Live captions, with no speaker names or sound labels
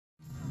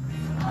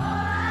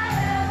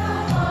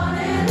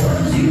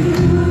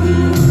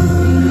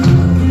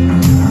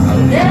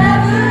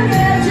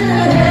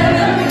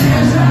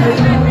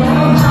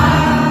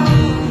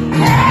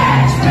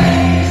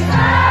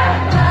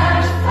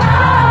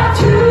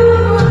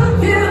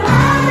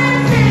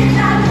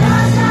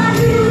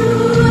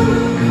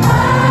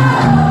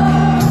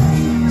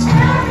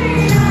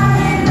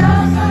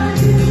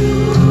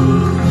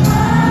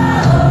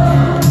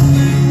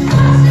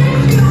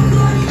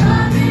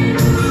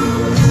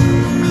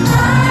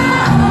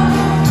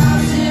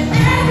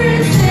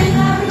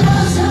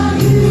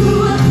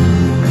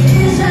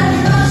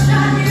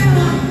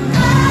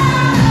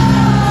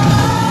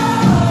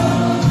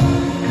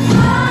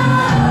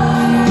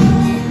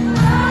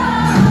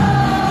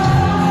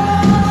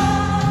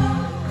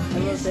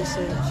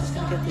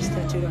get this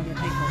tattooed on her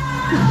ankle.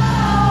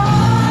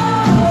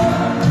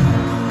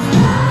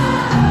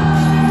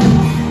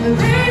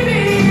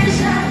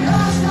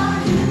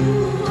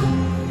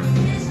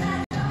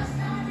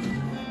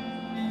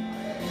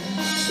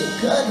 So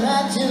cut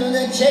right to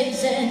the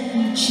chase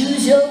and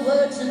choose your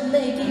words and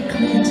make it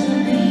clear to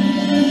me.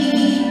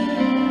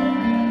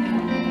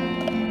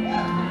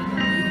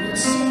 It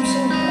seems so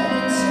hard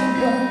and so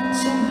bright,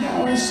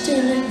 somehow I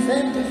still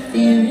invent the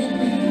fear in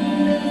me.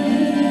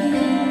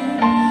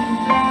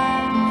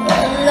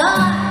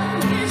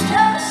 Life is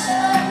just a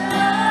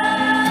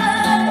lie.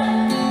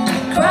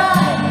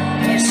 Cry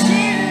is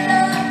still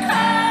a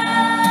cry.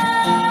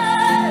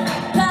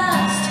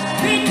 Past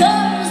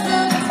becomes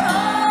the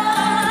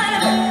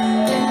crime.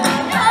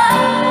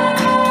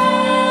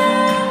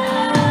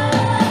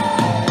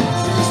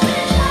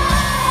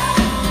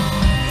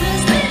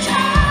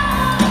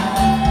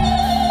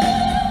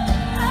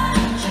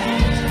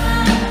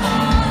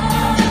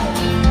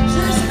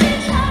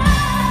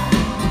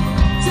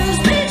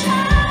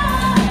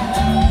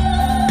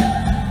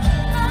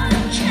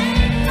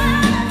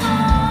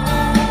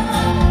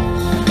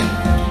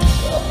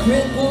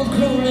 Crippled,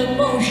 cruel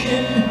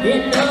emotion,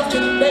 enough to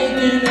make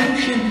an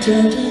ocean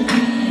turn to me.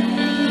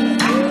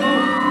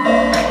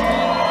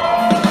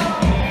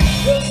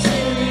 The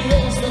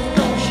silliest of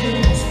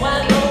notions, why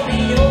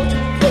Romeo to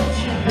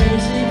potion,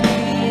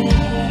 basically.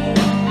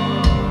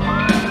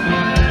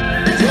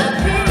 To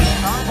be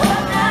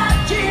or not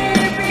to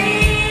be,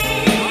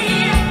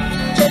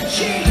 to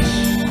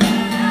cheat,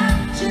 not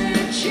to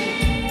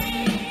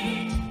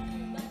cheat.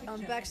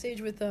 I'm backstage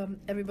with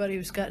everybody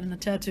who's gotten a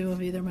tattoo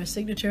of either my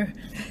signature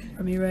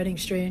or me writing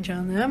strange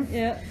on them.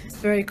 Yeah.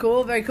 Very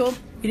cool, very cool.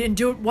 You didn't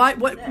do it. Why?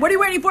 What are you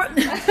waiting for?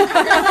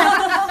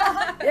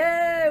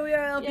 Yeah, we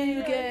are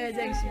LP&EB.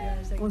 Thanks, you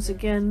guys. Once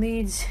again,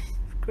 Leeds.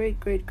 Great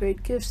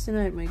gifts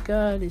tonight. My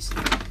God, this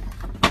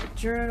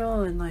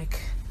journal and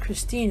like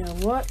Christina.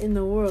 What in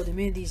the world? They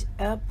made these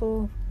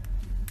Apple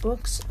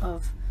books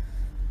of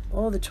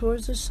all the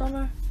tours this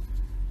summer.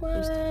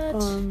 What?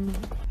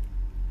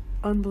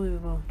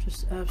 Unbelievable.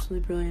 Just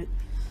absolutely brilliant.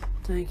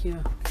 Thank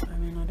you. I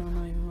mean, I don't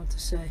know even what to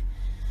say.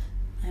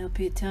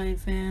 LP Italian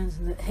fans,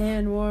 and the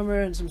hand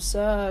warmer, and some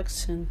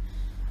socks, and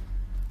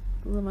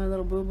my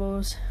little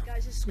boo-boos.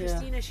 Guys, this is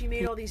Christina. She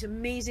made all these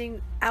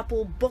amazing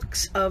Apple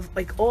books of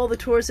like all the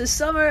tours this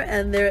summer,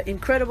 and they're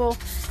incredible.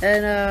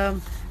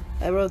 And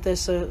I wrote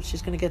this, so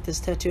she's gonna get this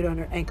tattooed on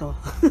her ankle.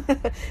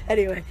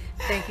 Anyway,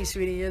 thank you,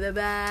 sweetie. You're the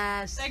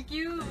best. Thank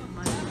you.